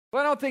But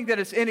I don't think that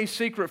it's any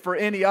secret for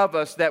any of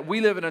us that we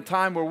live in a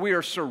time where we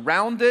are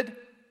surrounded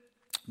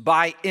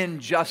by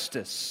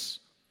injustice.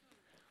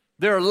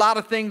 There are a lot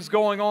of things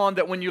going on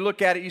that when you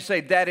look at it, you say,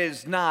 that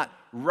is not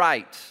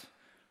right.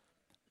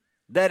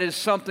 That is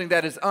something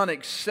that is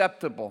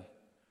unacceptable.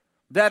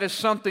 That is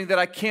something that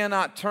I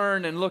cannot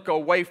turn and look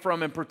away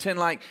from and pretend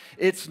like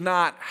it's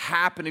not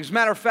happening. As a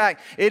matter of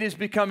fact, it is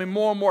becoming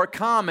more and more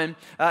common,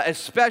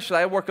 especially,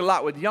 I work a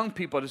lot with young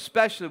people,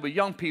 especially with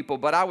young people,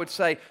 but I would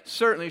say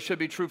certainly it should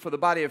be true for the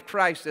body of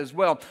Christ as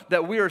well,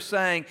 that we are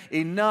saying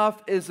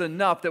enough is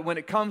enough, that when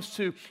it comes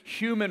to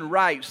human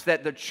rights,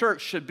 that the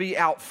church should be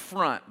out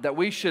front, that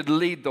we should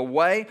lead the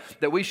way,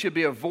 that we should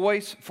be a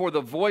voice for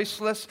the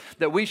voiceless,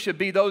 that we should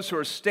be those who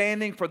are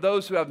standing for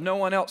those who have no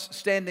one else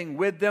standing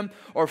with them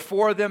or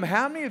for them.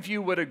 How many of you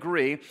would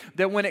agree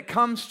that when it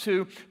comes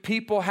to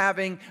people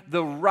having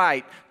the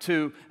right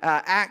to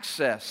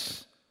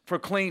access for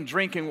clean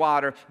drinking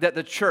water, that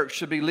the church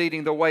should be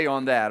leading the way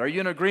on that? Are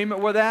you in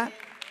agreement with that?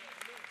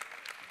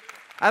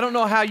 I don't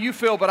know how you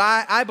feel, but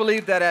I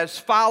believe that as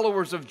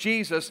followers of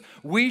Jesus,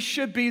 we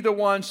should be the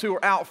ones who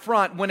are out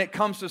front when it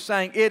comes to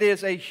saying it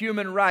is a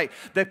human right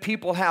that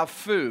people have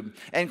food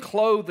and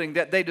clothing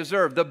that they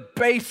deserve. The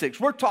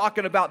basics. We're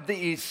talking about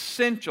the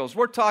essentials.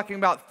 We're talking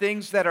about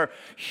things that are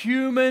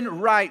human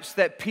rights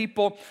that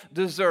people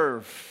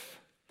deserve.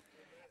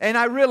 And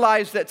I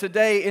realize that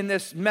today in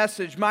this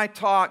message, my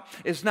talk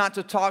is not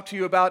to talk to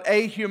you about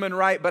a human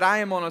right, but I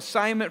am on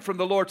assignment from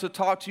the Lord to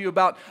talk to you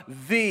about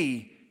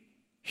the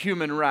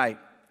human right.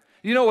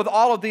 You know, with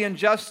all of the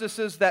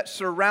injustices that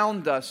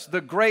surround us,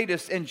 the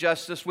greatest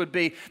injustice would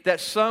be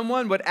that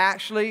someone would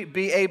actually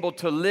be able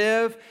to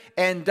live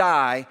and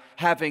die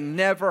having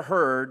never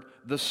heard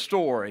the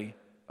story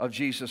of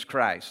Jesus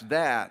Christ.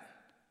 That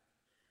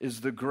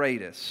is the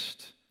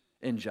greatest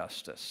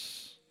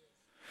injustice.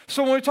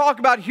 So when we talk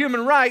about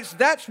human rights,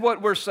 that's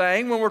what we're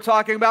saying when we're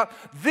talking about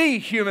the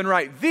human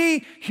right.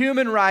 The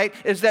human right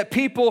is that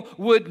people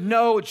would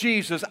know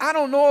Jesus. I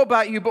don't know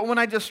about you, but when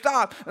I just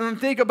stop and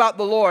think about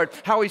the Lord,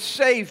 how He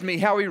saved me,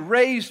 how He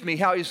raised me,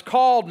 how He's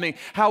called me,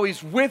 how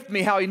He's with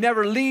me, how He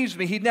never leaves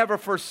me, He never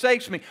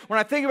forsakes me. When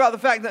I think about the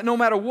fact that no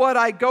matter what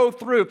I go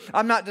through,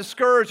 I'm not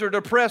discouraged or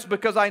depressed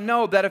because I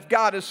know that if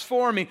God is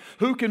for me,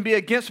 who can be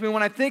against me?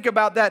 When I think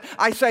about that,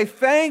 I say,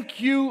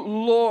 thank you,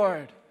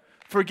 Lord,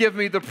 for giving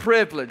me the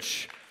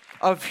privilege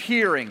of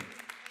hearing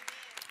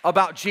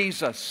about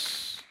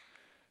Jesus.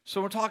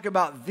 So we're talking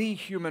about the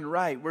human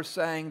right. We're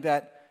saying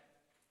that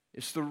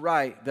it's the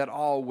right that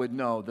all would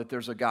know that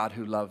there's a God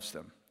who loves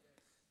them.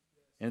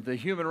 And the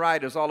human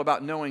right is all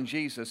about knowing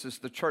Jesus. It's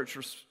the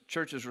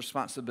church's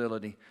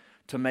responsibility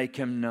to make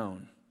Him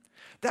known.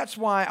 That's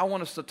why I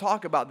want us to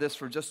talk about this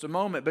for just a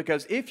moment,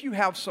 because if you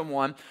have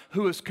someone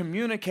who is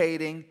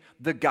communicating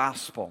the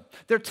gospel,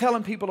 they're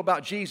telling people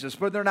about Jesus,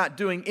 but they're not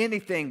doing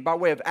anything by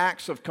way of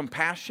acts of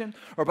compassion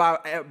or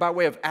by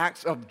way of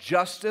acts of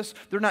justice.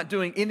 They're not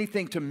doing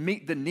anything to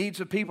meet the needs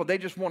of people. They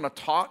just want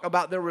to talk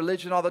about their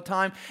religion all the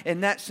time.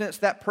 In that sense,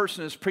 that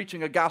person is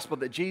preaching a gospel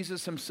that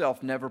Jesus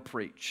Himself never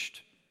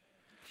preached.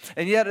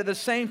 And yet at the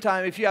same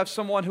time, if you have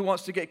someone who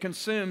wants to get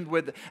consumed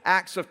with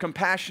acts of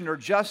compassion or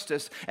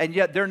justice, and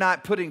yet they're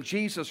not putting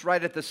Jesus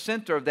right at the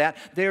center of that,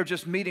 they're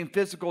just meeting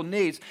physical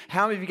needs.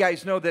 How many of you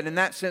guys know that in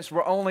that sense,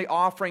 we're only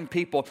offering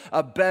people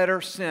a better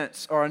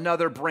sense or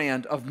another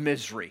brand of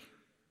misery?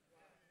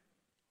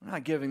 We're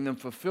not giving them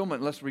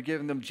fulfillment unless we're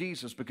giving them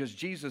Jesus, because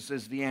Jesus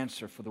is the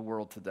answer for the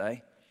world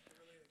today.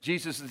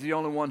 Jesus is the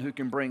only one who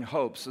can bring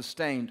hope,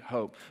 sustained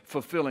hope,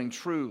 fulfilling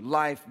true,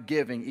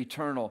 life-giving,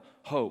 eternal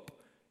hope.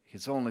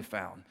 It's only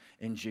found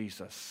in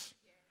Jesus.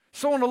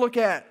 So I want to look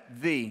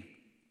at the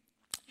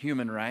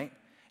human right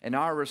and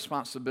our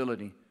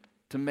responsibility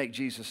to make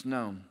Jesus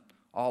known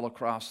all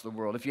across the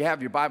world. If you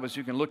have your Bibles,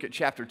 you can look at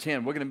chapter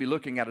 10. We're going to be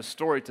looking at a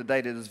story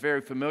today that is very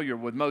familiar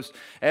with most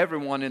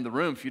everyone in the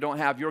room. If you don't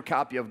have your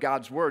copy of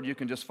God's Word, you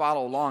can just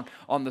follow along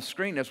on the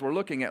screen as we're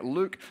looking at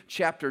Luke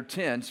chapter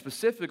 10,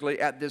 specifically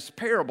at this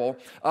parable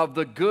of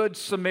the Good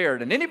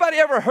Samaritan. Anybody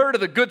ever heard of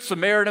the Good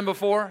Samaritan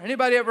before?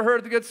 Anybody ever heard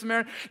of the Good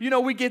Samaritan? You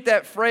know, we get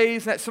that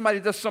phrase that somebody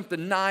does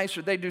something nice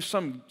or they do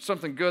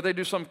something good, they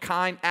do some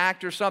kind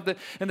act or something,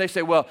 and they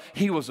say, well,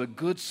 he was a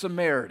good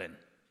Samaritan.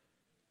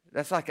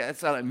 That's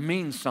how it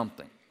means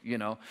something, you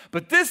know.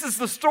 But this is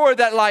the story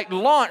that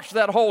launched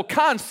that whole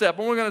concept.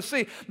 And we're going to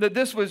see that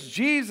this was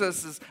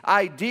Jesus'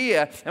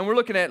 idea. And we're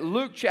looking at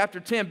Luke chapter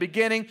 10,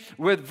 beginning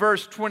with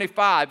verse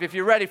 25. If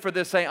you're ready for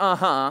this, say,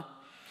 uh-huh.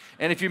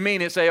 And if you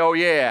mean it, say, oh,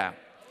 yeah.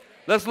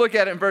 Let's look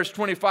at it in verse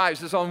 25. It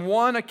says, on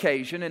one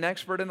occasion, an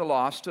expert in the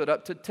law stood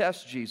up to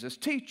test Jesus.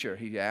 Teacher,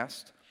 he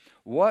asked,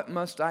 what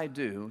must I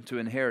do to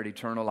inherit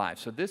eternal life?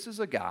 So this is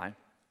a guy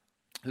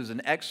who's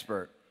an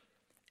expert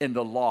in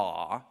the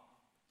law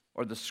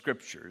or the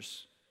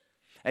scriptures,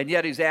 and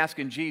yet he's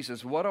asking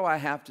Jesus, what do I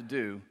have to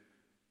do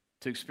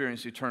to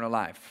experience eternal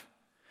life?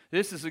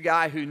 This is a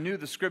guy who knew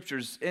the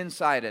scriptures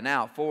inside and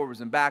out, forwards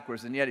and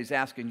backwards, and yet he's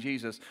asking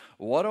Jesus,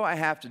 what do I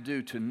have to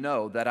do to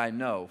know that I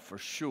know for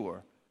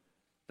sure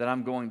that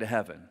I'm going to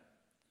heaven?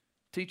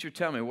 Teacher,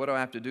 tell me, what do I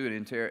have to do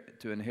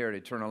to inherit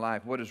eternal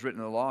life? What is written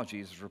in the law?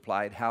 Jesus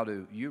replied, how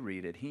do you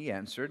read it? He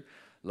answered,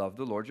 love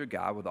the Lord your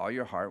God with all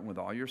your heart and with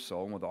all your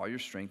soul and with all your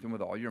strength and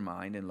with all your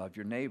mind, and love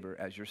your neighbor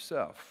as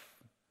yourself.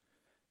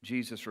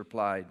 Jesus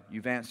replied,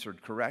 you've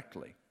answered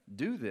correctly.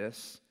 Do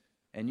this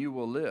and you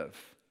will live.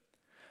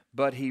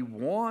 But he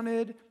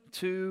wanted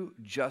to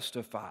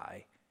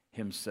justify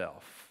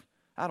himself.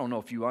 I don't know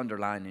if you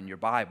underline in your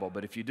Bible,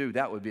 but if you do,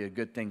 that would be a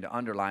good thing to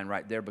underline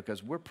right there,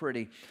 because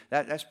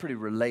that's pretty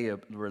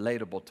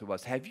relatable to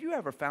us. Have you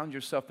ever found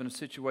yourself in a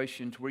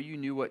situation where you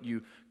knew what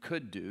you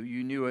could do,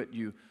 you knew what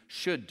you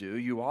should do,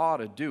 you ought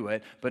to do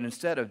it, but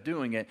instead of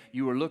doing it,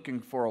 you were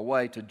looking for a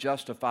way to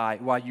justify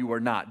why you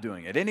were not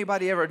doing it?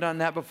 Anybody ever done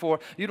that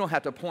before? You don't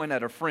have to point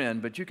at a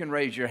friend, but you can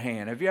raise your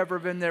hand. Have you ever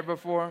been there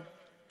before?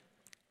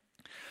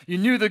 You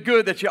knew the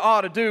good that you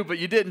ought to do, but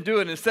you didn't do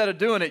it. Instead of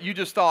doing it, you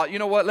just thought, you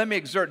know what, let me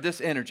exert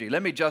this energy.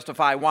 Let me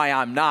justify why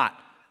I'm not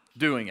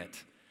doing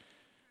it.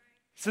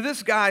 So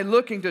this guy,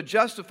 looking to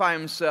justify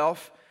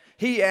himself,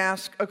 he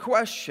asks a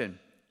question.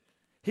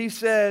 He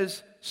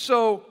says,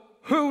 so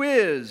who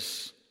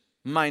is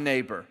my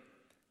neighbor?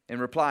 In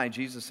reply,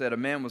 Jesus said, a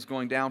man was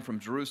going down from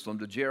Jerusalem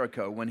to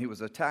Jericho when he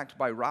was attacked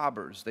by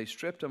robbers. They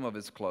stripped him of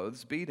his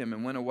clothes, beat him,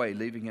 and went away,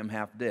 leaving him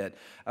half dead.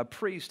 A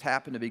priest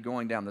happened to be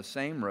going down the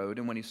same road,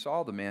 and when he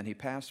saw the man, he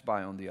passed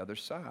by on the other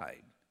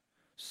side.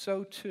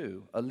 So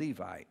too, a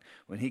Levite,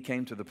 when he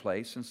came to the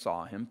place and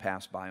saw him,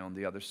 passed by on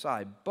the other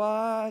side.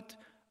 But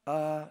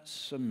a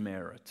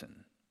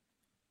Samaritan,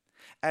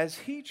 as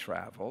he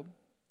traveled,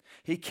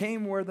 he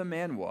came where the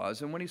man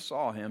was, and when he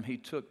saw him, he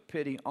took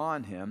pity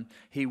on him.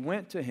 He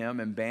went to him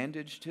and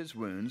bandaged his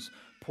wounds,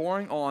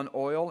 pouring on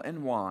oil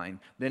and wine.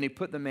 Then he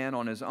put the man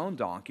on his own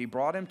donkey,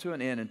 brought him to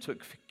an inn, and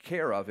took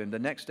care of him. The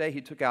next day he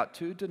took out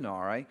 2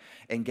 denarii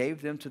and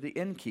gave them to the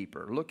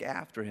innkeeper. Look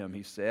after him,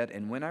 he said,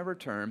 and when I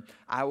return,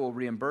 I will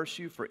reimburse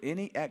you for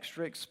any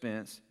extra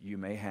expense you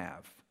may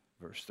have.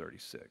 Verse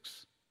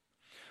 36.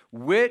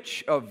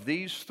 Which of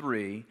these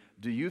 3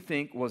 do you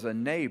think was a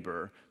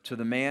neighbor to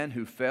the man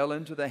who fell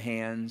into the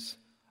hands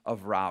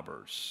of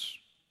robbers?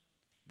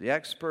 The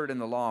expert in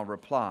the law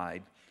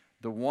replied,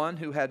 the one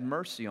who had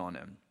mercy on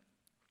him.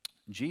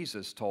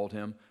 Jesus told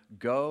him,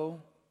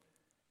 go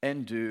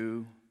and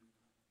do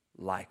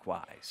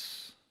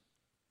likewise.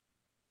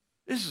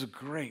 This is a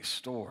great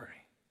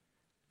story.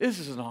 This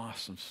is an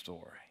awesome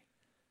story.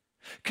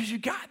 Because you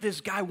got this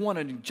guy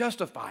wanting to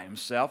justify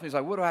himself. He's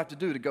like, what do I have to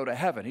do to go to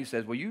heaven? He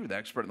says, well, you're the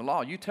expert in the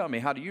law. You tell me,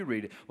 how do you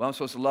read it? Well, I'm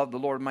supposed to love the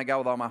Lord my God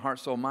with all my heart,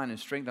 soul, mind, and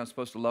strength. I'm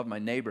supposed to love my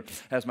neighbor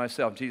as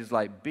myself. Jesus is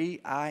like,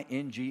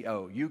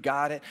 B-I-N-G-O. You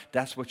got it.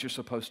 That's what you're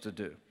supposed to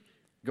do.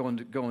 Go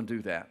and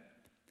do that.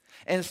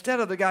 And instead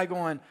of the guy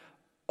going,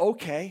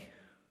 okay.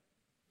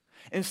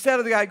 Instead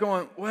of the guy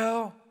going,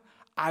 well,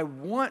 I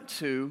want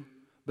to,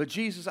 but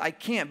Jesus, I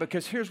can't,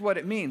 because here's what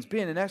it means.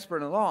 Being an expert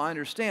in the law, I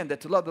understand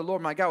that to love the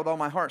Lord my God with all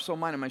my heart, soul,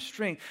 mind, and my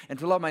strength, and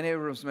to love my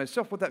neighbor as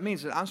myself, what that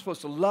means is I'm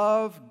supposed to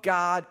love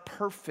God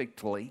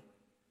perfectly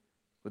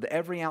with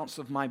every ounce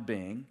of my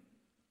being,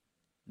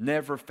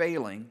 never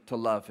failing to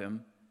love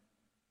him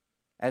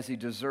as he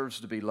deserves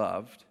to be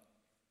loved.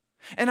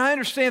 And I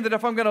understand that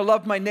if I'm going to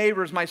love my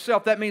neighbor as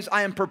myself, that means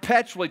I am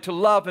perpetually to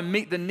love and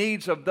meet the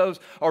needs of those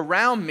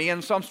around me,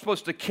 and so I'm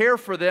supposed to care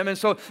for them. And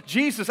so,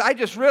 Jesus, I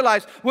just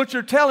realized what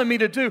you're telling me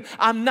to do,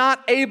 I'm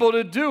not able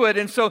to do it.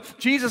 And so,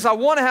 Jesus, I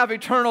want to have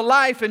eternal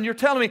life, and you're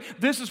telling me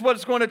this is what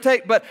it's going to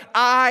take, but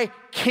I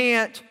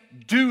can't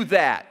do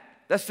that.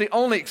 That's the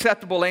only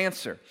acceptable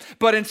answer.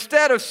 But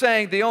instead of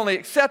saying the only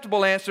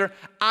acceptable answer,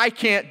 I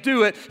can't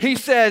do it, he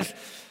says,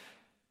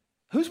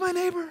 who's my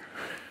neighbor?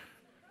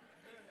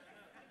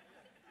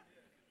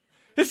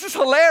 This is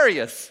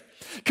hilarious,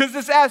 because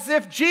it's as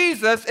if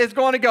Jesus is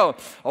going to go,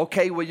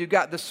 okay, well, you've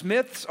got the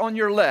Smiths on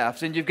your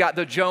left and you've got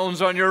the Jones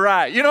on your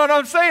right. You know what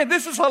I'm saying?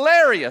 This is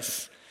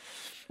hilarious.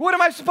 What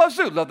am I supposed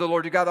to do? Love the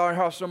Lord your God, our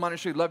house, soul, mind, and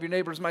strength. Love your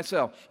neighbor as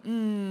myself.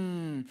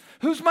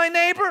 Who's my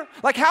neighbor?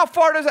 Like, how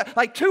far does that?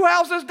 Like 2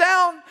 houses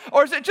down?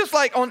 Or is it just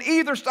like on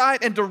either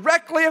side and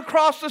directly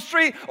across the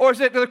street? Or is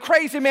it the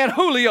crazy man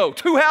Julio,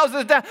 2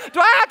 houses down? Do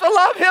I have to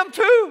love him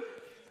too?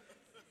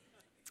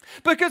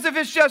 Because if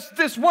it's just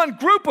this one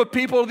group of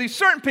people, these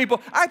certain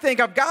people, I think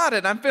I've got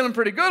it. I'm feeling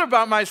pretty good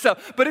about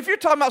myself. But if you're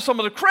talking about some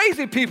of the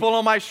crazy people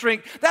on my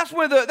street, that's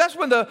when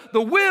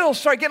the wheels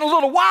start getting a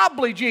little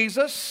wobbly,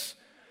 Jesus.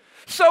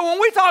 So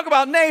when we talk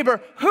about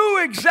neighbor,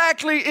 who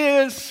exactly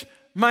is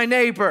my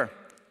neighbor?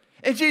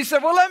 And Jesus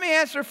said, well, let me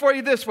answer for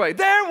you this way.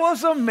 There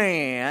was a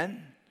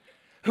man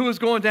who was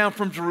going down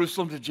from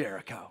Jerusalem to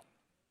Jericho.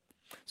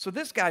 So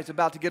this guy's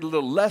about to get a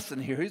little lesson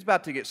here. He's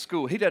about to get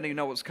schooled. He doesn't even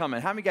know what's coming.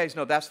 How many guys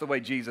know that's the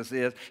way Jesus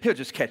is? He'll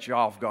just catch you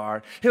off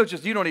guard. You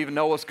don't even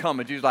know what's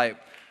coming. He's like,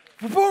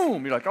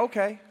 boom. You're like,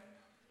 okay.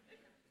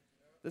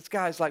 This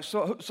guy's like,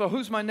 so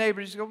who's my neighbor?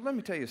 He's like, let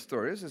me tell you a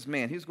story. There's this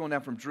man. He's going down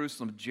from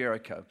Jerusalem to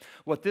Jericho.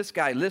 What this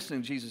guy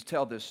listening to Jesus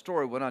tell this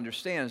story would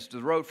understand is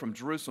the road from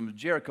Jerusalem to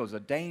Jericho is a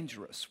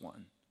dangerous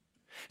one.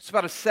 It's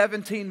about a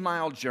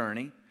 17-mile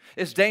journey.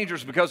 It's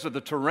dangerous because of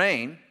the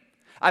terrain.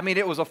 I mean,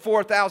 it was a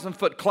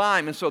 4,000-foot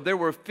climb, and so there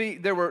were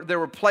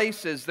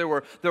places, there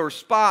were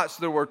spots,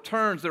 there were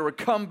turns, there were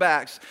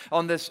comebacks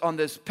on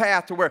this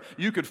path to where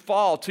you could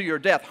fall to your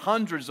death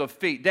hundreds of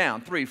feet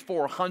down,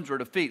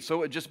 300-400 feet. So it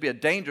would just be a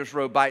dangerous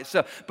road by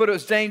itself. But it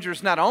was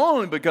dangerous not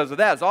only because of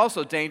that, it's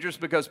also dangerous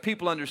because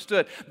people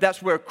understood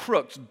that's where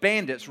crooks,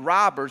 bandits,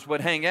 robbers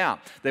would hang out.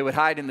 They would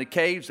hide in the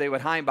caves, they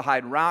would hide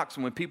behind rocks,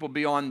 and when people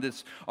be on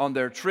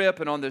their trip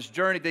and on this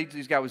journey,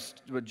 these guys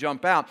would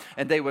jump out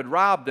and they would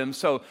rob them.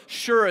 So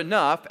sure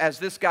enough, as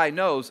this guy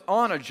knows,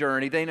 on a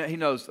journey, he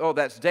knows, oh,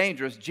 that's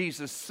dangerous.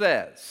 Jesus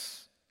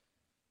says,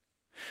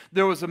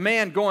 there was a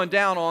man going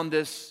down on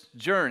this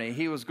journey.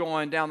 He was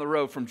going down the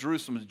road from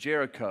Jerusalem to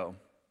Jericho.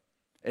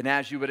 And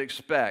as you would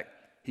expect,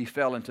 he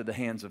fell into the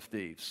hands of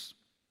thieves.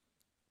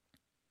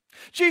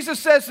 Jesus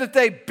says that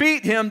they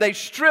beat him, they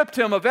stripped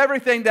him of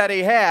everything that he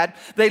had.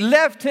 They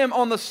left him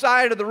on the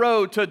side of the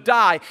road to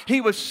die.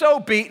 He was so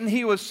beaten,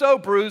 he was so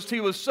bruised,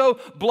 he was so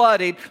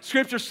bloodied.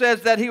 Scripture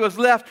says that he was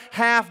left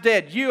half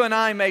dead. You and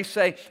I may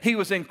say he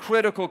was in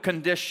critical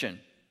condition.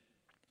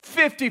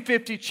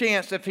 50-50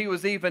 chance if he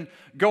was even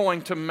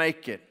going to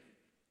make it.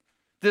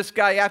 This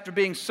guy, after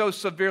being so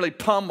severely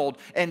pummeled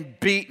and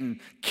beaten,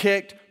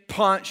 kicked,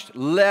 punched,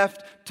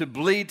 left to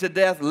bleed to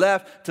death,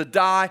 left to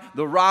die.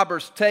 The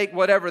robbers take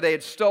whatever they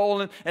had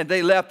stolen and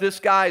they left. This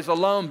guy is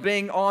alone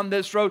being on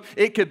this road.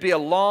 It could be a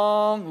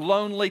long,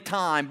 lonely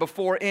time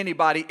before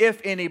anybody, if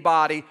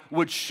anybody,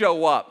 would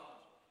show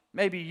up.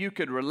 Maybe you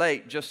could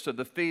relate just to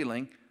the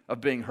feeling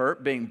of being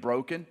hurt, being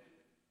broken,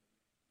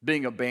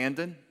 being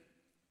abandoned.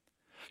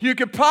 You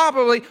could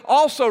probably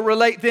also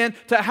relate then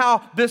to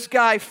how this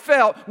guy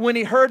felt when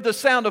he heard the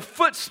sound of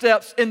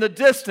footsteps in the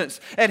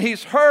distance. And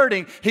he's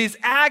hurting, he's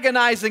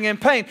agonizing in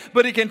pain,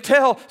 but he can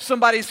tell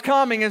somebody's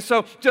coming. And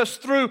so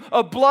just through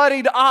a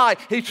bloodied eye,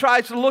 he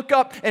tries to look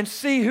up and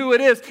see who it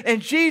is. And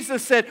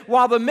Jesus said,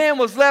 while the man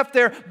was left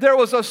there, there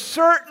was a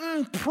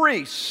certain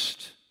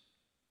priest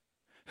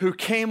who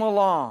came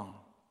along.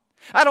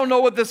 I don't know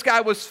what this guy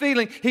was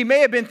feeling. He may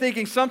have been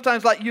thinking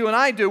sometimes like you and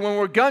I do when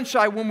we're gun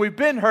shy, when we've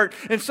been hurt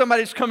and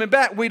somebody's coming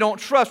back, we don't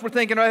trust. We're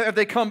thinking, oh, have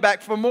they come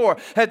back for more?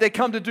 Have they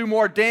come to do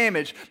more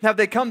damage? Have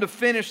they come to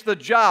finish the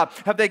job?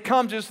 Have they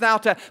come just now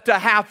to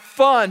have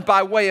fun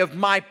by way of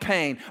my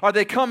pain? Are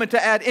they coming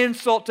to add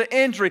insult to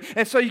injury?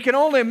 And so you can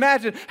only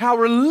imagine how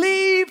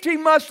relieved he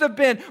must have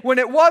been when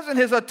it wasn't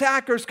his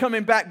attackers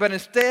coming back, but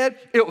instead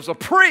it was a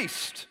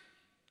priest.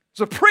 It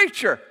was a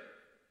preacher.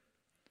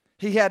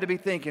 He had to be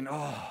thinking,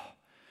 oh,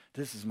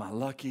 this is my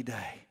lucky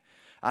day.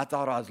 I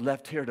thought I was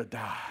left here to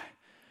die,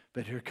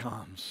 but here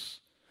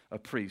comes a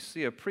priest.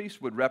 See, a priest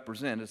would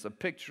represent, as a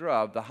picture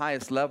of the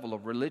highest level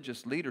of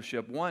religious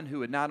leadership, one who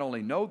would not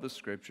only know the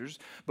Scriptures,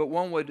 but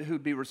one who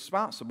would be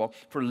responsible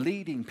for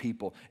leading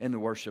people in the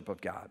worship of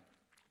God.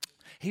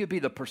 He would be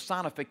the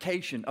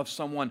personification of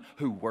someone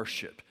who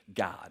worshiped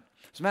God.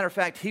 As a matter of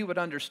fact, he would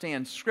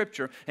understand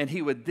Scripture, and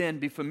he would then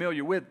be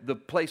familiar with the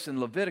place in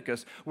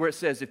Leviticus where it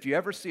says, if you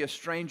ever see a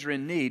stranger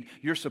in need,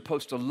 you're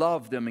supposed to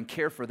love them and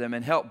care for them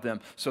and help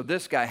them. So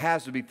this guy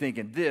has to be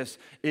thinking, this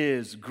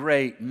is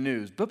great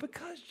news. But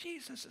because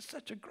Jesus is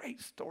such a great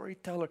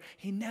storyteller,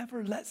 he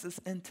never lets us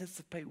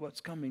anticipate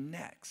what's coming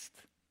next.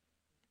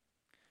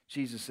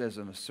 Jesus says,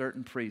 and a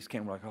certain priest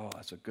came, we're like, oh,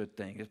 that's a good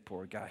thing. This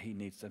poor guy, he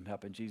needs some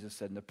help. And Jesus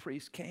said, and the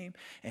priest came,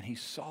 and he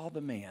saw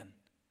the man,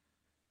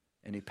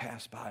 and he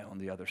passed by on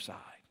the other side.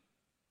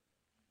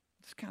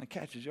 This kind of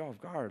catches you off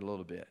guard a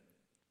little bit.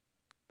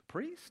 The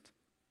priest?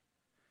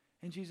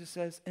 And Jesus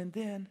says, and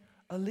then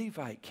a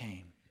Levite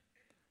came.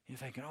 You're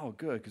thinking, oh,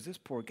 good, because this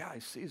poor guy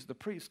sees the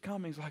priest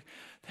coming. He's like,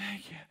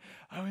 thank you.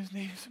 I always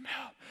needed some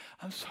help.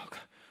 I'm so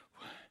glad.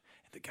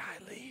 And the guy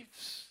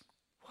leaves.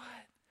 What?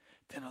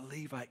 Then a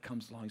Levite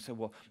comes along. He said,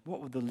 well,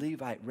 what would the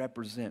Levite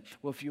represent?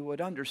 Well, if you would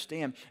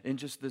understand in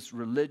just this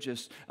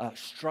religious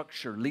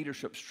structure,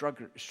 leadership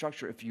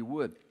structure, if you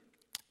would,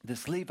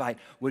 this Levite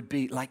would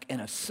be like an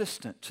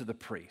assistant to the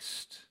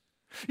priest.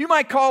 You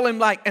might call him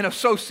like an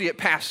associate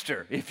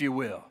pastor, if you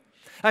will.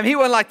 I mean, he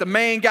wasn't like the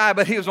main guy,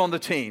 but he was on the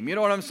team. You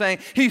know what I'm saying?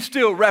 He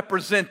still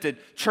represented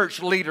church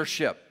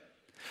leadership.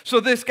 So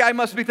this guy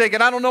must be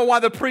thinking, I don't know why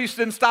the priest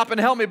didn't stop and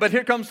help me, but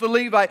here comes the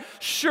Levite.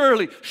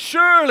 Surely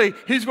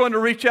he's going to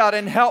reach out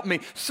and help me.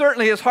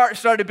 Certainly his heart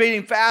started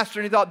beating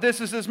faster, and he thought,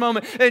 this is his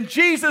moment. And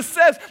Jesus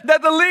says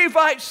that the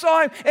Levite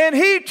saw him, and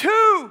he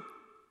too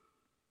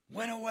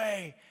went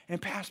away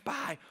and passed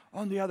by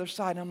on the other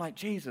side. And I'm like,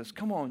 Jesus,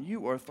 come on,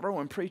 you are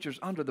throwing preachers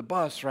under the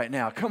bus right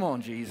now. Come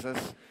on,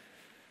 Jesus.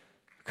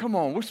 Come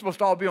on, we're supposed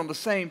to all be on the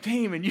same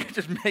team, and you're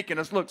just making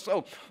us look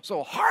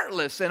so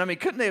heartless. And I mean,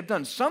 couldn't they have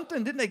done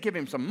something? Didn't they give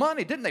him some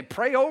money? Didn't they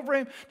pray over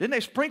him? Didn't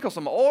they sprinkle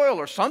some oil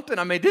or something?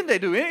 I mean, didn't they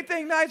do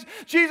anything nice?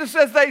 Jesus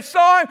says they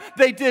saw him,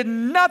 they did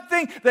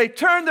nothing, they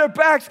turned their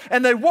backs,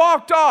 and they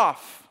walked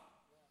off.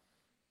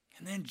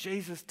 And then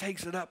Jesus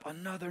takes it up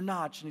another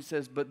notch, and he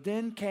says, but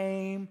then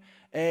came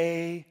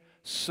a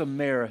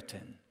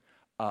Samaritan.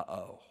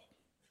 Uh-oh.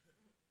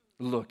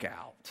 Look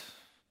out.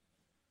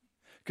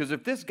 Because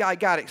if this guy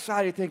got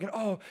excited thinking,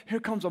 oh, here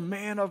comes a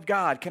man of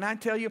God, can I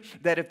tell you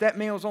that if that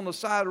man was on the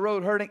side of the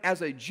road hurting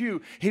as a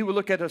Jew, he would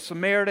look at a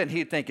Samaritan and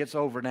he'd think it's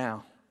over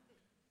now.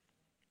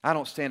 I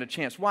don't stand a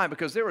chance. Why?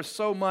 Because there was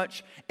so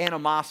much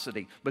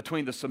animosity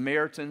between the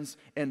Samaritans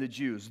and the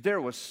Jews. There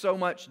was so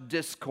much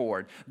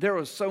discord. There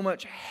was so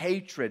much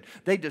hatred.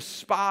 They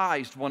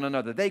despised one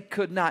another. They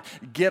could not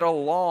get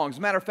along. As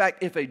a matter of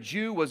fact, if a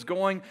Jew was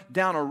going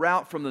down a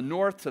route from the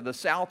north to the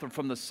south or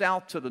from the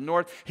south to the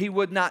north, he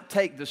would not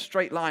take the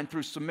straight line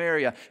through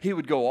Samaria. He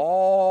would go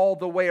all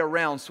the way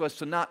around so as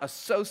to not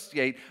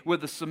associate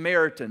with the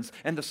Samaritans.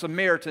 And the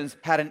Samaritans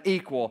had an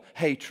equal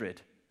hatred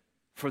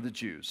for the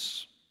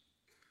Jews.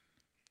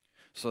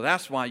 So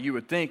that's why you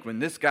would think when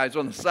this guy's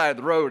on the side of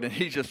the road and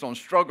he's just on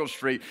Struggle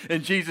Street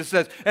and Jesus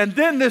says, and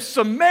then this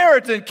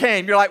Samaritan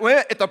came. You're like,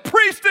 well, if the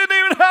priest didn't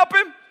even help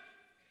him,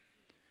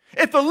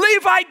 if the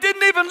Levite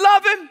didn't even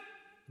love him,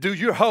 dude,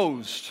 you're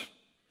hosed.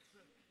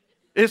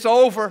 It's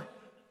over.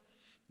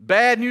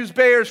 Bad news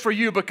bears for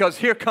you because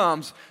here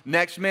comes,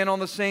 next man on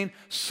the scene,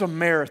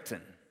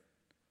 Samaritan.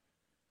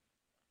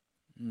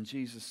 And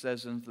Jesus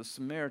says, and the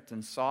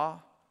Samaritan saw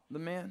the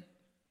man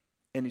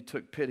and he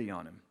took pity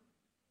on him.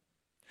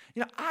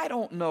 You know, I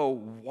don't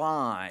know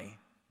why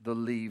the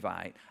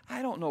Levite,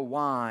 I don't know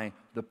why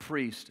the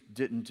priest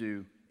didn't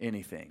do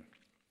anything.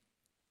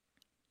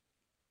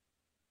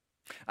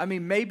 I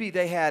mean, maybe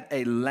they had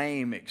a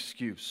lame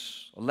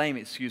excuse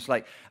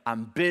like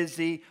I'm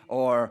busy,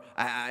 or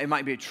it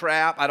might be a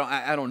trap. I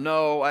don't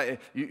know.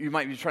 You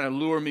might be trying to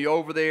lure me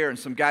over there, and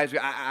some guys,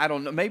 I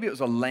don't know. Maybe it was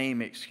a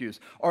lame excuse,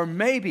 or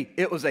maybe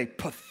it was a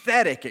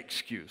pathetic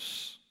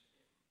excuse.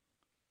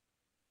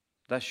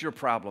 That's your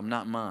problem,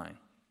 not mine.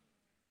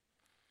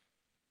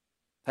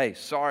 Hey,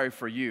 sorry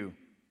for you,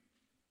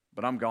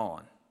 but I'm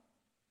gone.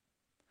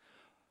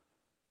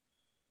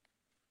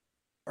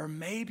 Or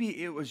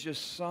maybe it was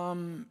just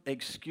some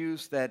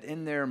excuse that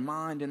in their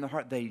mind, in their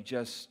heart, they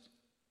just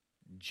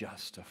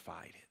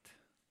justified it.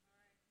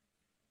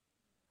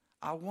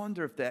 I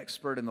wonder if the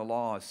expert in the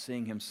law is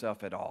seeing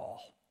himself at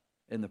all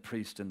in the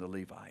priest and the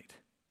Levite.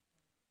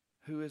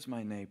 Who is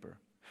my neighbor?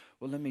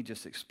 Well, let me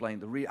just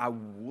explain. I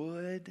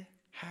would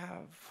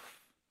have,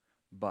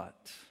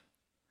 but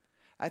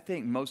I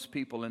think most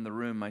people in the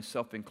room,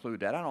 myself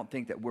included, I don't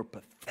think that we're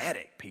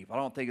pathetic people. I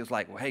don't think it's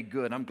like, well, hey,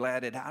 good, I'm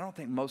glad I don't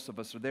think most of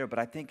us are there, but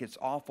I think it's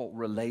awful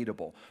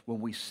relatable when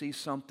we see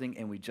something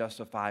and we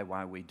justify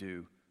why we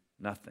do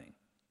nothing.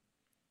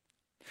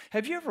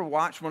 Have you ever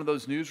watched one of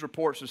those news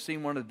reports or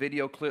seen one of the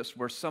video clips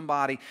where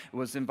somebody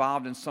was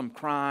involved in some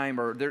crime,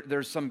 or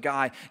there's some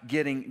guy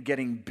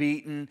getting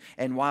beaten,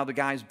 and while the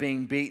guy's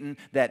being beaten,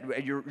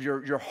 that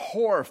you're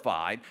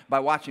horrified by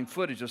watching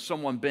footage of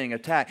someone being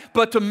attacked.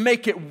 But to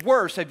make it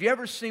worse, have you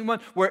ever seen one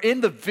where in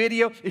the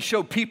video it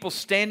showed people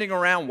standing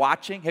around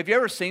watching? Have you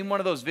ever seen one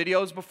of those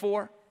videos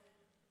before?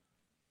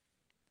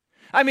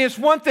 I mean, it's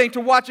one thing to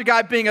watch a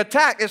guy being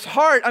attacked. It's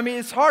hard. I mean,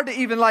 it's hard to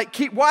even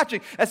keep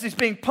watching as he's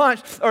being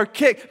punched or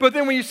kicked. But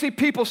then when you see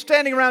people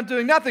standing around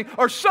doing nothing,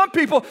 or some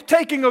people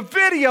taking a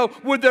video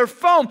with their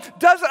phone,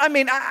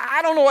 I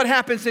don't know what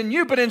happens in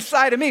you, but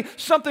inside of me,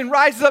 something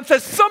rises up and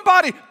says,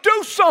 somebody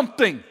do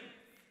something.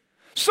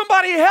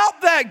 Somebody help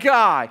that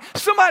guy.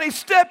 Somebody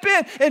step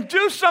in and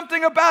do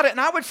something about it.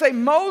 And I would say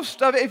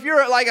most of it, if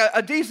you're like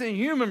a decent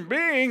human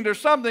being,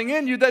 there's something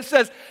in you that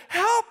says,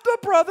 help the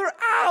brother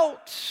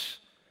out.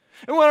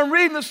 And when I'm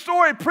reading the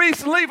story,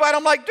 priest and Levite,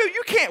 I'm like, dude,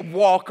 you can't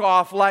walk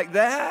off like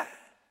that.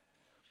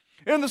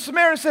 And the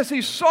Samaritan says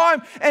he saw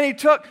him and he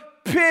took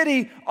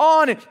pity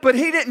on him. But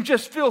he didn't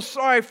just feel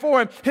sorry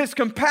for him. His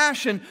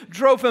compassion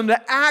drove him to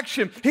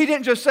action. He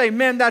didn't just say,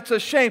 man, that's a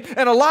shame.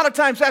 And a lot of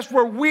times that's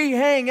where we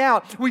hang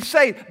out. We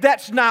say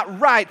that's not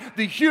right.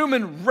 The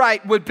human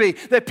right would be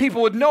that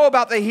people would know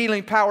about the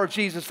healing power of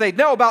Jesus. They'd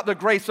know about the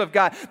grace of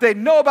God. They'd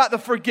know about the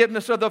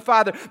forgiveness of the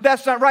Father.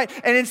 That's not right.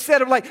 And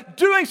instead of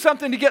doing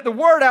something to get the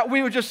word out,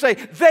 we would just say,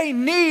 they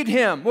need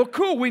him. Well,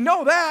 cool, we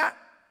know that.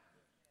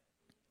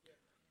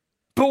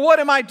 But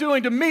what am I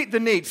doing to meet the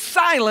need?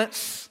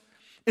 Silence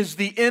is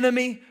the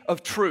enemy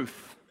of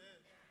truth.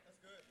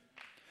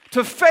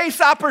 To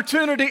face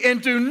opportunity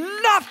and do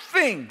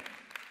nothing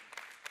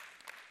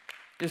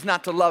is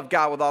not to love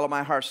God with all of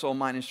my heart, soul,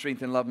 mind, and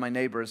strength, and love my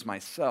neighbor as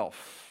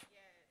myself.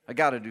 I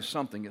got to do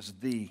something. It's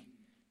the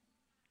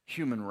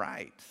human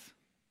right.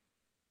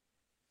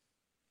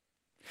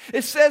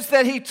 It says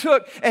that he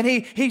took and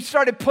he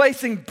started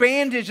placing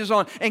bandages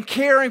on and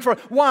caring for.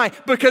 Why?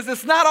 Because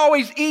it's not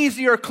always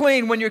easy or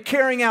clean when you're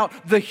carrying out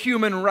the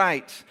human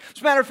right. As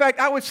a matter of fact,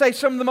 I would say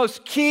some of the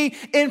most key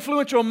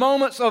influential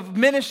moments of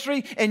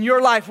ministry in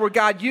your life where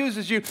God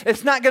uses you,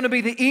 it's not going to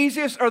be the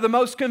easiest or the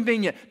most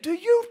convenient. Do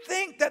you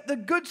think that the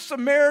Good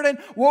Samaritan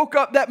woke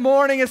up that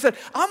morning and said,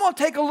 I'm going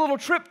to take a little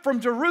trip from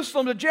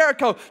Jerusalem to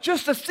Jericho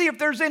just to see if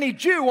there's any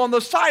Jew on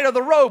the side of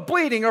the road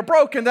bleeding or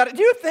broken? Do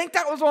you think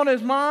that was on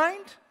his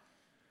mind?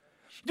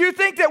 Do you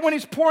think that when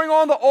he's pouring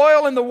on the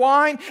oil and the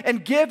wine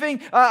and giving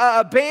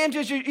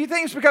bandages, you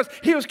think it's because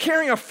he was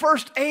carrying a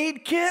first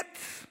aid kit?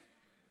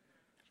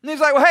 And he's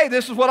like, well, hey,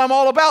 this is what I'm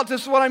all about.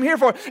 This is what I'm here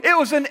for. It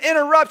was an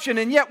interruption.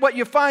 And yet what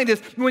you find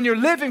is when you're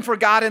living for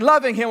God and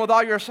loving Him with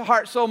all your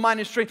heart, soul, mind,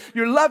 and strength,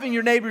 you're loving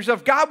your neighbors.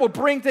 If God will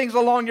bring things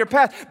along your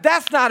path,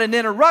 that's not an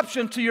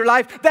interruption to your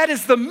life. That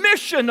is the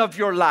mission of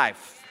your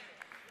life.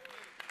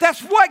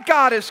 That's what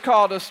God has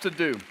called us to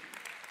do.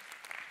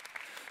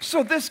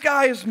 So this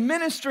guy is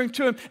ministering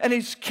to him, and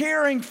he's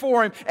caring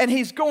for him, and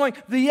he's going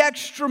the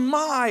extra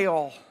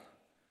mile.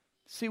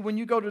 See, when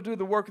you go to do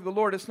the work of the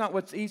Lord, it's not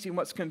what's easy and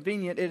what's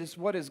convenient. It is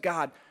what has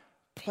God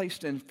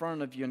placed in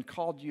front of you and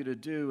called you to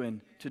do, and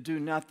to do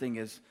nothing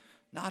is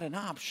not an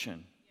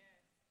option.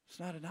 It's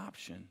not an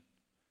option.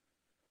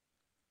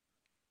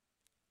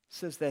 It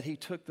says that he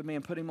took the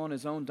man, put him on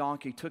his own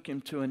donkey, took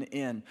him to an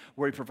inn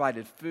where he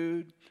provided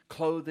food,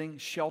 clothing,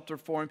 shelter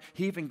for him.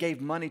 He even gave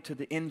money to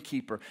the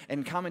innkeeper.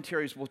 And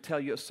commentaries will tell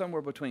you it's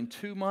somewhere between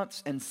 2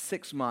 months and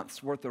 6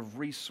 months worth of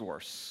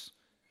resource.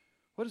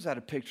 What is that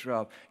a picture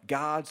of?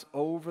 God's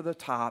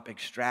over-the-top,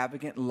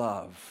 extravagant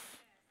love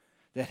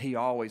that He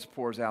always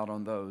pours out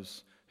on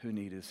those who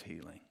need His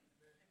healing.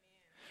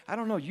 I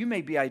don't know, you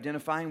may be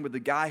identifying with the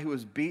guy who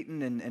was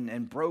beaten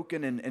and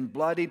broken and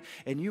bloodied,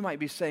 and you might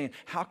be saying,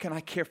 how can I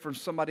care for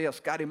somebody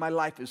else? God, my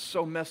life is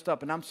so messed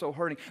up and I'm so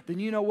hurting. Then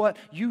you know what?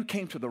 You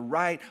came to the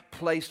right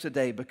place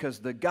today, because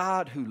the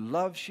God who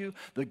loves you,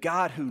 the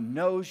God who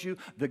knows you,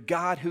 the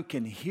God who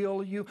can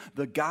heal you,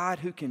 the God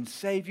who can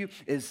save you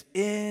is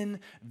in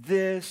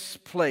this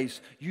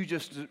place. You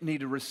just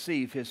need to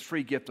receive His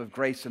free gift of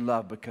grace and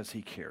love because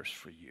He cares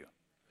for you.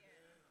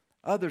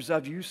 Others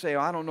of you say, oh,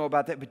 I don't know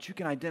about that, but you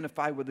can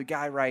identify with the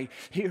guy right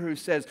here who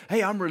says,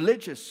 hey, I'm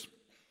religious.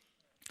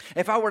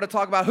 If I were to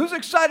talk about who's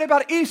excited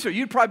about Easter,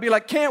 you'd probably be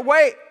like, can't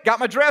wait, got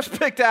my dress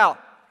picked out.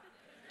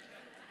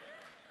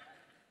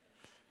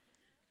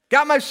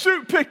 Got my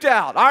suit picked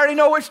out. I already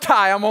know which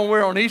tie I'm going to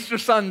wear on Easter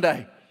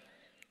Sunday.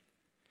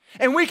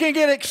 And we can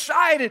get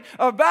excited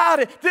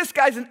about it. This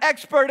guy's an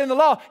expert in the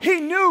law.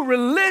 He knew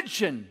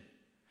religion,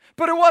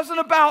 but it wasn't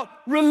about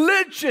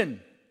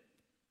religion.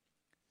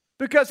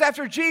 Because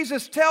after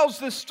Jesus tells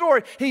this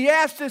story, He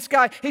asked this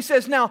guy, He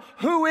says, now,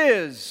 who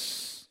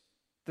is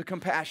the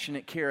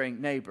compassionate,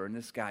 caring neighbor? And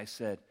this guy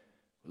said,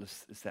 well,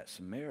 it's that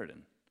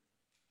Samaritan.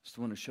 It's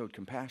the one who showed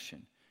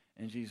compassion.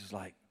 And Jesus is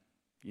like,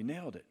 you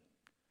nailed it.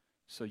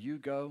 So you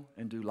go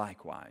and do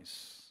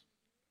likewise.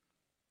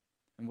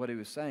 And what He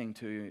was saying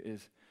to you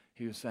is,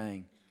 He was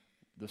saying,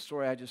 the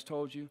story I just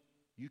told you,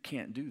 you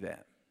can't do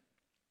that.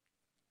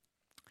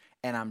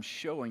 And I'm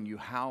showing you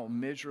how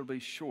miserably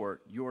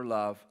short your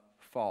love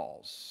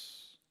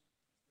falls.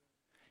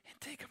 And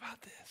think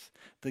about this.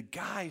 The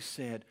guy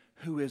said,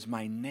 who is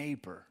my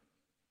neighbor?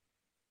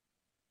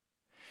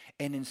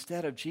 And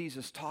instead of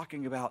Jesus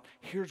talking about,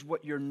 here's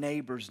what your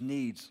neighbor's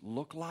needs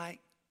look like,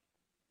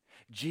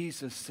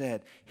 Jesus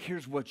said,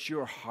 here's what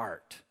your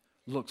heart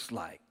looks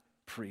like,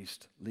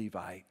 priest,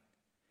 Levite.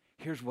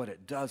 Here's what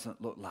it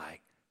doesn't look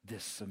like,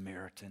 this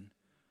Samaritan.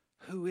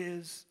 Who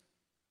is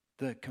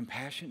the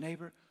compassionate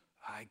neighbor?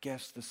 I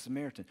guess the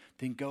Samaritan.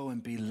 Then go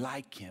and be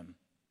like him.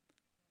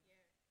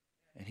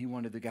 And He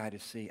wanted the guy to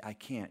see, I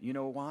can't. You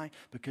know why?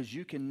 Because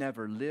you can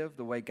never live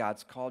the way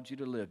God's called you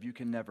to live. You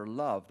can never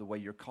love the way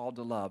you're called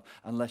to love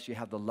unless you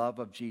have the love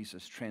of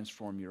Jesus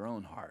transform your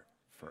own heart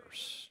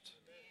first.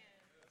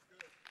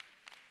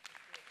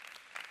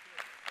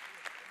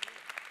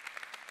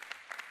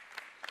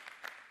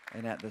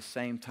 And at the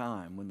same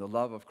time, when the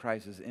love of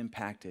Christ has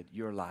impacted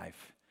your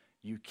life,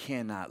 you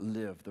cannot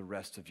live the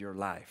rest of your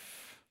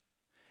life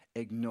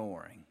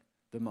ignoring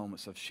the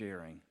moments of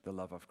sharing the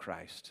love of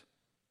Christ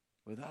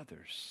with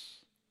others.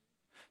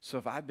 So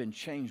if I've been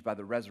changed by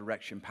the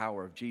resurrection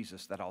power of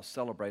Jesus that I'll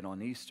celebrate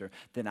on Easter,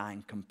 then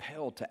I'm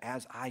compelled to,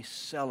 as I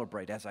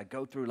celebrate, as I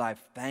go through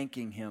life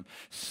thanking Him,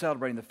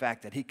 celebrating the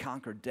fact that He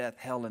conquered death,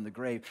 hell, and the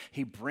grave,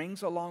 He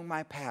brings along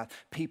my path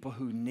people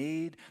who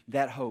need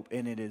that hope.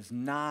 And it is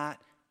not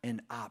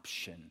an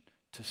option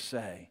to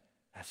say,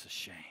 that's a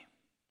shame.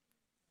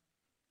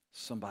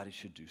 Somebody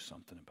should do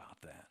something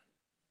about that.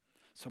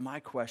 So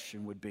my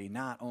question would be,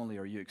 not only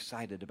are you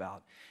excited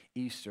about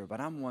Easter, but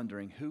I'm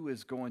wondering who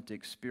is going to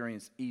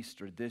experience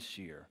Easter this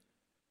year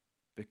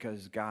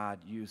because God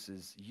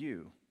uses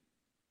you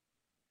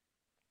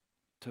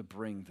to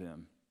bring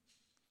them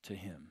to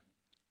Him.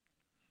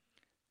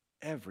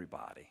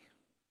 Everybody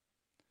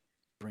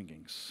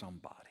bringing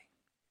somebody.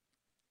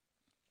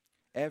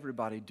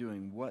 Everybody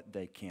doing what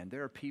they can.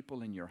 There are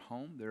people in your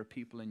home. There are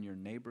people in your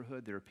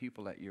neighborhood. There are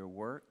people at your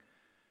work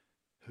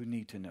who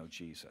need to know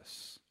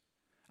Jesus.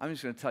 I'm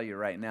just going to tell you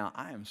right now,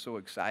 I am so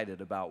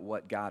excited about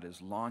what God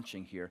is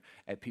launching here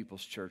at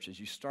People's Church. As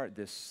you start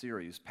this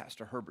series,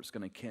 Pastor Herbert's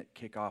going to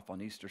kick off on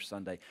Easter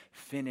Sunday,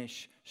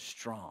 Finish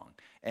Strong.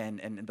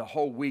 And the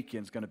whole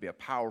weekend is going to be a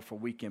powerful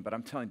weekend. But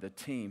I'm telling the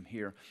team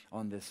here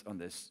on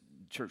this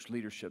church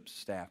leadership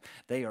staff.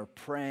 They are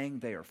praying,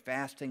 they are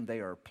fasting, they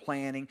are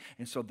planning.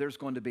 And so there's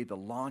going to be the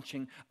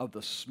launching of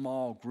the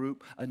small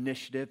group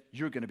initiative.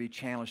 You're going to be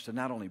challenged to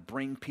not only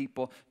bring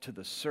people to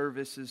the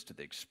services, to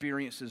the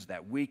experiences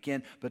that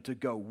weekend, but to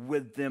go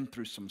with them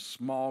through some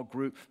small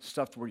group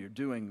stuff where you're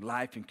doing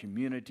life and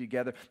community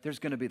together. There's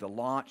going to be the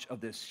launch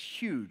of this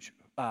huge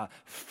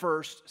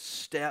first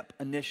step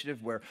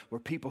initiative where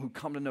people who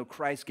come to know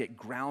Christ get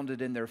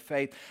grounded in their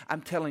faith.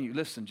 I'm telling you,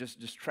 listen,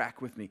 just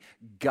track with me.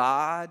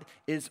 God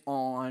is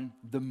on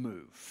the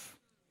move.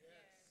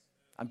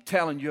 I'm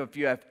telling you, if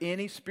you have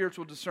any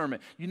spiritual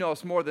discernment, you know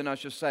it's more than us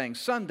just saying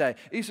Sunday,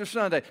 Easter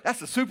Sunday, that's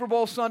the Super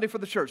Bowl Sunday for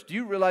the church. Do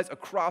you realize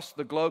across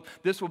the globe,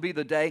 this will be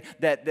the day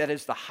that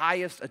is the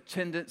highest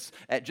attendance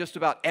at just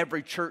about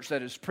every church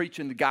that is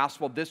preaching the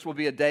gospel? This will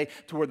be a day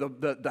to where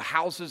the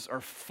houses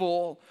are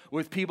full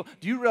with people.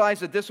 Do you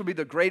realize that this will be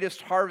the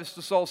greatest harvest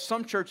of souls?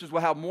 Some churches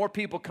will have more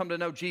people come to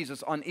know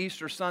Jesus on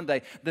Easter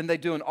Sunday than they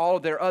do in all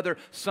of their other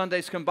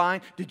Sundays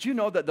combined. Did you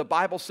know that the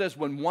Bible says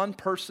when one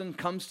person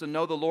comes to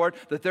know the Lord,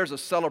 that there's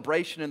a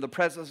celebration in the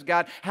presence of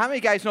God? How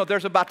many guys know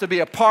there's about to be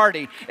a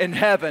party in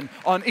heaven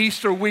on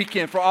Easter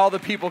weekend for all the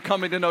people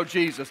coming to know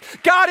Jesus?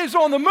 God is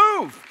on the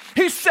move.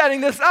 He's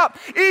setting this up.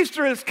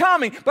 Easter is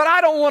coming, but I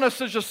don't want us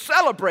to just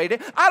celebrate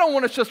it. I don't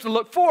want us just to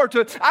look forward to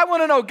it. I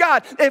want to know,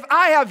 God, if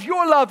I have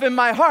your love in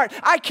my heart,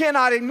 I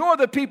cannot ignore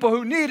the people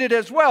who need it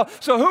as well.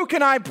 So who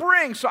can I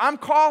bring? So I'm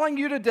calling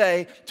you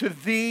today to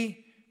the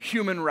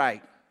human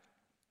right.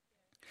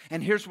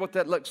 And here's what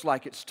that looks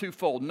like. It's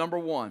twofold. Number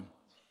one,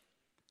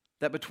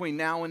 that between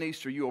now and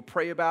Easter, you will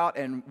pray about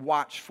and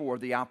watch for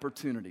the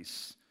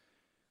opportunities.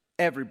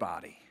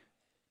 Everybody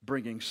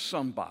bringing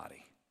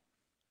somebody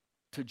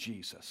to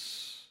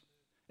Jesus.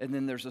 And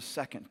then there's a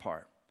second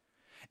part.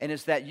 And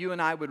it's that you and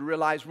I would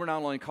realize we're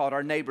not only called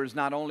our neighbors,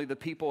 not only the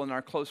people in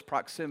our close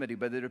proximity,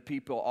 but there are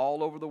people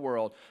all over the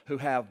world who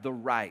have the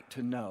right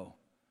to know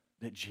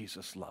that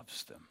Jesus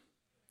loves them.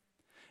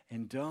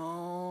 And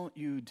don't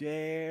you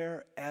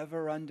dare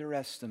ever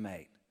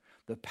underestimate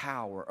the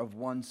power of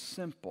one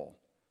simple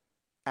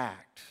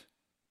act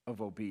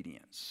of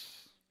obedience.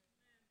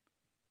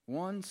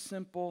 One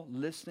simple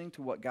listening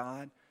to what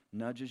God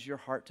nudges your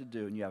heart to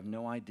do, and you have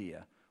no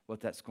idea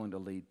what that's going to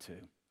lead to.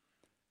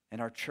 In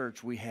our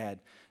church, we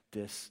had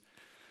this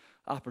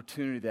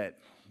opportunity that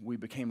we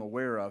became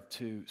aware of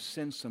to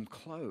send some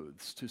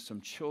clothes to some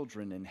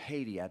children in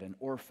Haiti at an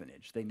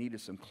orphanage. They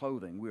needed some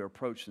clothing. We were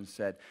approached and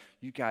said,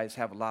 you guys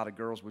have a lot of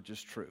girls, which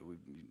is true.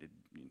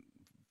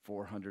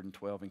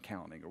 412 and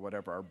counting, or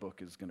whatever our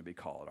book is going to be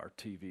called, our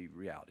TV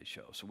reality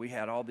show. So we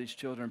had all these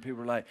children, and people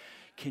were like,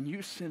 can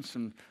you send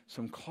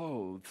some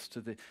clothes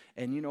to the,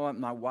 and you know what,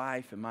 my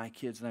wife and my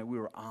kids and I, we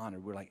were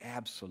honored. We were like,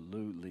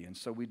 absolutely. And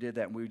so we did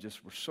that, and we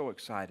just were so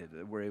excited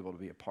that we're able to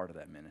be a part of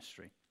that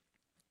ministry.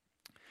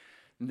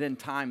 And then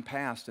time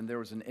passed, and there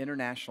was an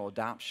international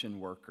adoption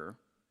worker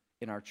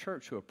in our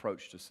church who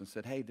approached us and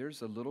said, hey,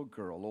 there's a little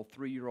girl, a little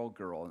 3-year-old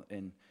girl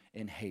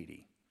in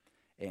Haiti.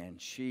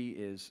 And she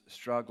is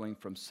struggling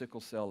from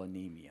sickle cell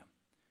anemia.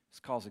 It's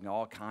causing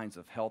all kinds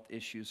of health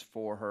issues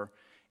for her.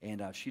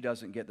 And she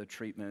doesn't get the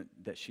treatment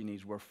that she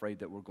needs. We're afraid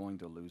that we're going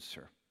to lose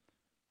her.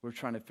 We're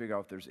trying to figure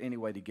out if there's any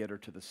way to get her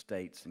to the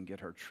States and get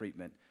her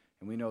treatment.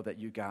 And we know that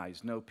you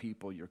guys know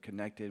people, you're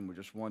connected, and we're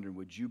just wondering,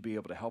 would you be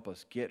able to help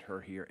us get her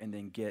here and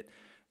then get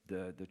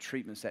the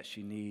treatments that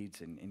she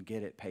needs and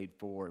get it paid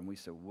for? And we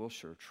said, we'll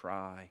sure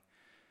try.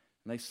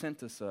 And they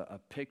sent us a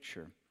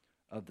picture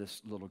of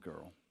this little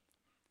girl.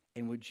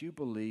 And would you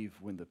believe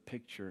when the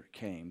picture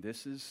came?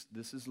 This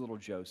is little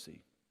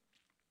Josie.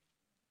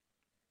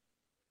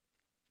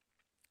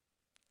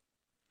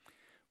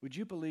 Would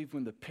you believe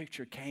when the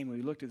picture came, when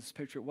we looked at this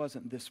picture, it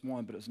wasn't this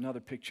one, but it was another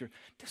picture.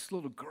 This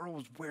little girl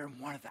was wearing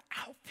one of the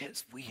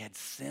outfits we had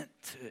sent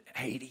to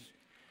Haiti.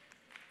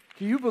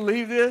 Can you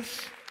believe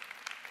this?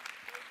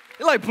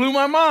 It like blew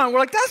my mind. We're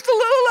like, that's the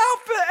little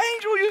outfit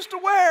Angel used to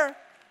wear.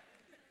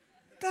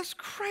 That's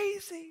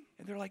crazy.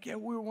 And they're like, yeah,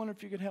 we were wondering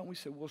if you could help. And we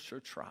said, we'll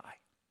sure try.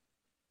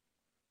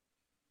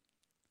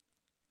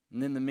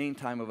 And in the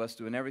meantime of us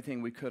doing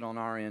everything we could on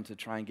our end to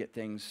try and get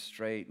things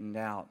straightened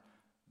out,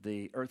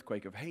 the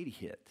earthquake of Haiti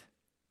hit.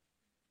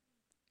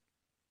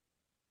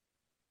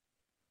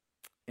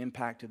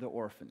 Impacted the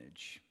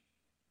orphanage.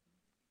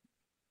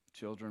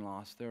 Children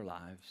lost their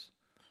lives.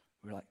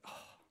 We were like, oh,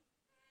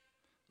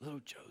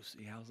 little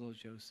Josie, how's little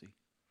Josie?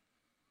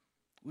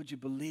 Would you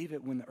believe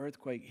it? When the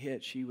earthquake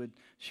hit, she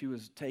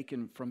was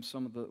taken from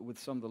with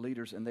some of the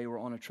leaders, and they were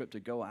on a trip to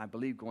go, I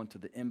believe, going to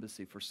the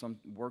embassy for some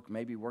work,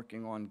 maybe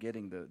working on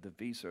getting the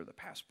visa or the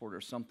passport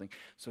or something.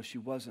 So she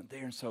wasn't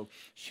there, and so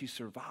she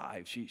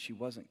survived. She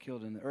wasn't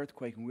killed in the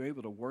earthquake, and we were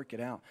able to work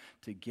it out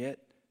to get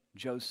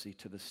Josie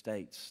to the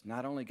States.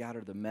 Not only got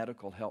her the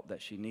medical help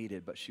that she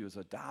needed, but she was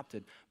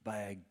adopted by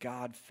a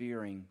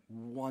God-fearing,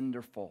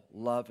 wonderful,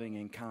 loving,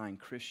 and kind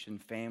Christian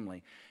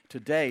family.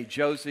 Today,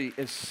 Josie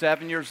is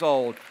 7 years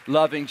old,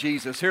 loving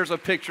Jesus. Here's a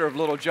picture of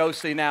little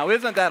Josie now.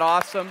 Isn't that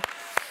awesome?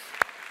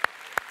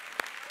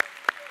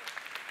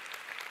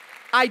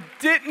 I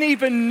didn't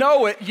even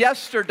know it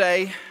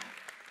yesterday,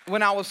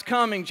 when I was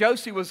coming,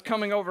 Josie was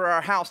coming over to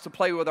our house to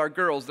play with our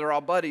girls. They're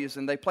all buddies,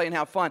 and they play and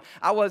have fun.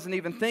 I wasn't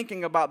even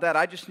thinking about that.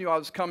 I just knew I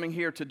was coming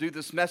here to do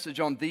this message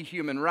on the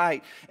human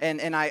right.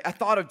 And I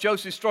thought of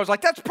Josie's story. I was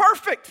like, that's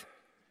perfect.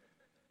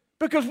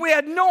 Because we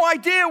had no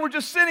idea. We're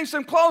just sitting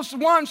so close.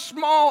 One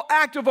small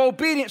act of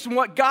obedience and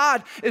what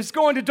God is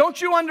going to.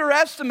 Don't you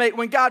underestimate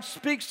when God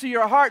speaks to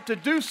your heart to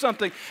do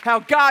something, how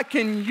God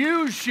can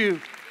use you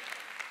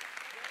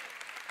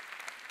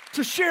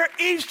to share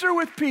Easter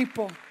with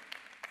people.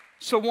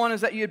 So one is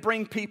that you'd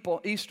bring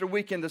people Easter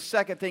weekend. The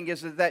second thing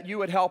is that you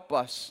would help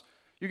us.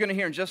 You're going to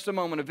hear in just a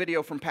moment a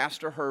video from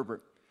Pastor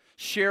Herbert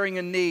sharing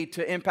a need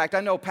to impact.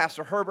 I know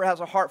Pastor Herbert has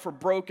a heart for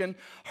broken,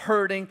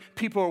 hurting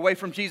people away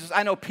from Jesus.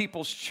 I know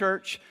People's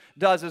Church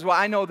does as well.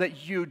 I know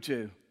that you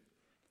do.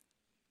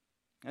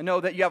 I know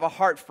that you have a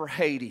heart for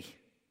Haiti.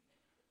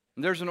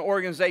 And there's an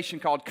organization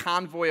called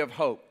Convoy of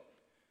Hope.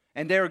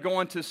 And they're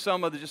going to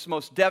some of the just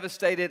most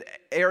devastated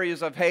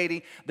areas of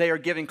Haiti. They are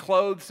giving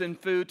clothes and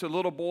food to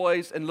little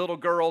boys and little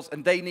girls,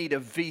 and they need a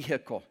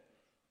vehicle.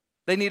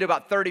 They need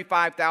about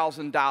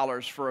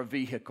 $35,000 for a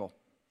vehicle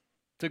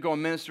to go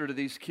and minister to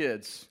these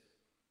kids.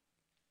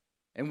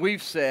 And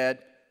we've said,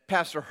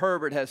 Pastor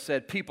Herbert has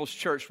said, People's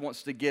Church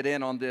wants to get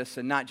in on this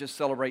and not just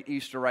celebrate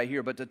Easter right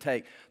here, but to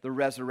take the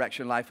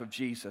resurrection life of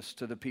Jesus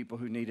to the people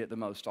who need it the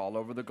most all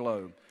over the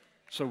globe.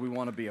 So we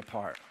want to be a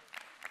part.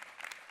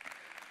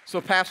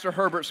 So Pastor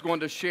Herbert's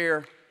going to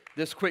share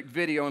this quick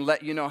video and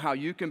let you know how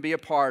you can be a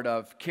part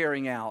of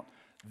carrying out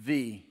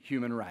the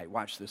human right.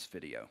 Watch this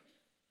video.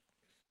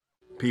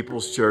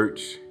 People's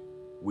Church,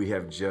 we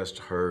have just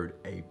heard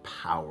a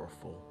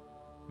powerful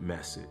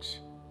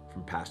message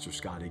from Pastor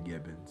Scotty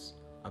Gibbons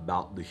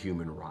about the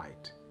human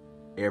right.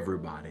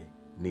 Everybody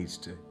needs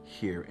to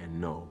hear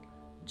and know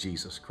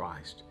Jesus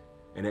Christ.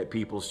 And at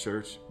People's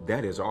Church,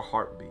 that is our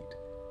heartbeat.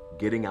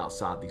 Getting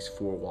outside these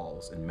four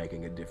walls and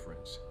making a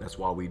difference. That's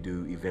why we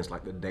do events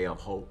like the Day of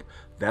Hope.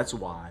 That's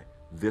why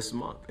this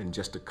month, in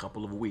just a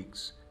couple of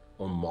weeks,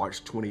 on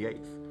March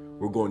 28th,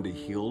 we're going to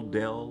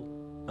Hilldale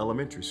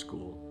Elementary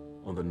School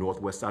on the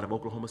northwest side of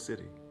Oklahoma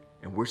City.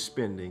 And we're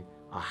spending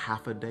a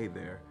half a day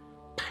there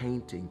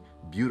painting,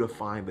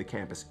 beautifying the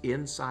campus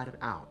inside and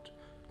out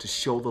to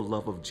show the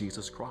love of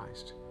Jesus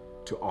Christ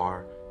to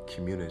our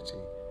community.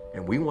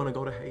 And we want to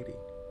go to Haiti,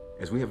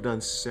 as we have done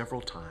several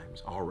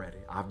times already.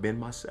 I've been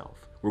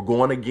myself. We're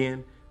going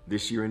again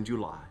this year in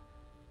July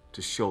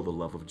to show the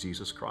love of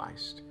Jesus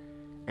Christ.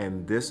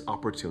 And this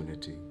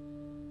opportunity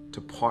to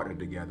partner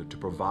together to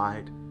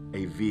provide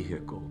a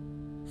vehicle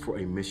for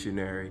a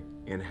missionary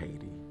in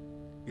Haiti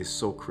is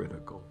so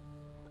critical.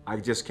 I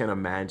just can't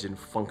imagine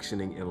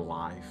functioning in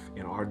life,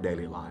 in our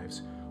daily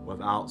lives,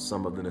 without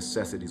some of the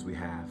necessities we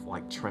have,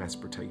 like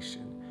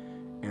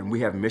transportation. And we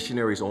have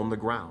missionaries on the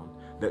ground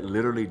that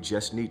literally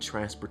just need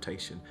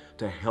transportation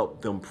to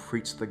help them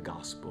preach the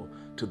gospel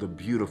to the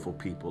beautiful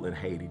people in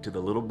Haiti, to the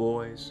little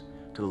boys,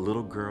 to the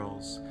little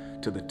girls,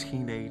 to the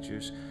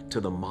teenagers,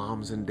 to the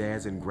moms and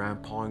dads and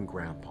grandpa and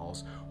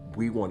grandpas.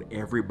 We want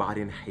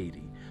everybody in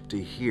Haiti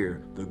to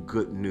hear the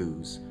good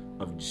news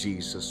of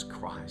Jesus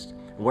Christ.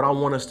 And what I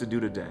want us to do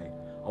today,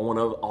 I want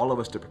all of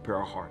us to prepare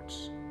our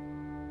hearts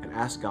and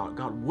ask God,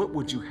 what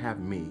would you have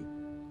me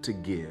to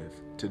give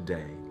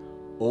today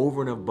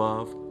over and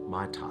above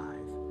my tithe,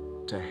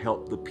 to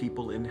help the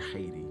people in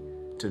Haiti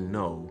to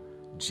know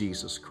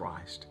Jesus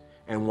Christ?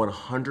 And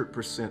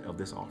 100% of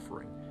this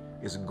offering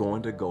is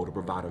going to go to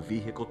provide a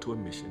vehicle to a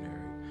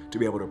missionary to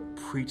be able to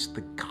preach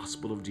the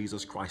gospel of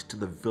Jesus Christ to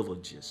the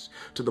villages,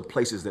 to the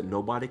places that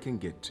nobody can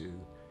get to,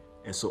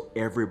 and so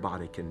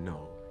everybody can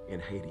know in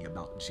Haiti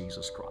about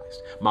Jesus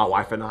Christ. My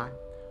wife and I,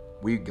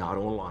 we got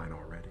online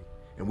already,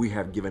 and we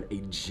have given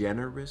a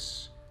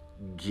generous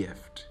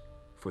gift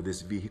for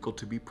this vehicle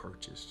to be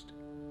purchased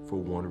for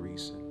one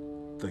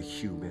reason: the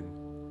human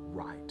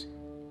right.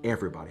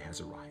 Everybody has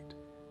a right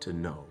to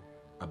know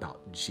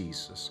about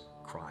Jesus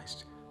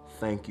Christ.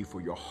 Thank you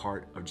for your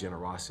heart of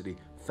generosity.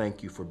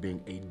 Thank you for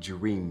being a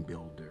dream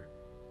builder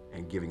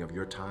and giving of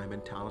your time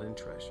and talent and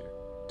treasure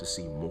to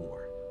see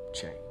more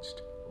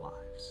changed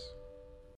lives.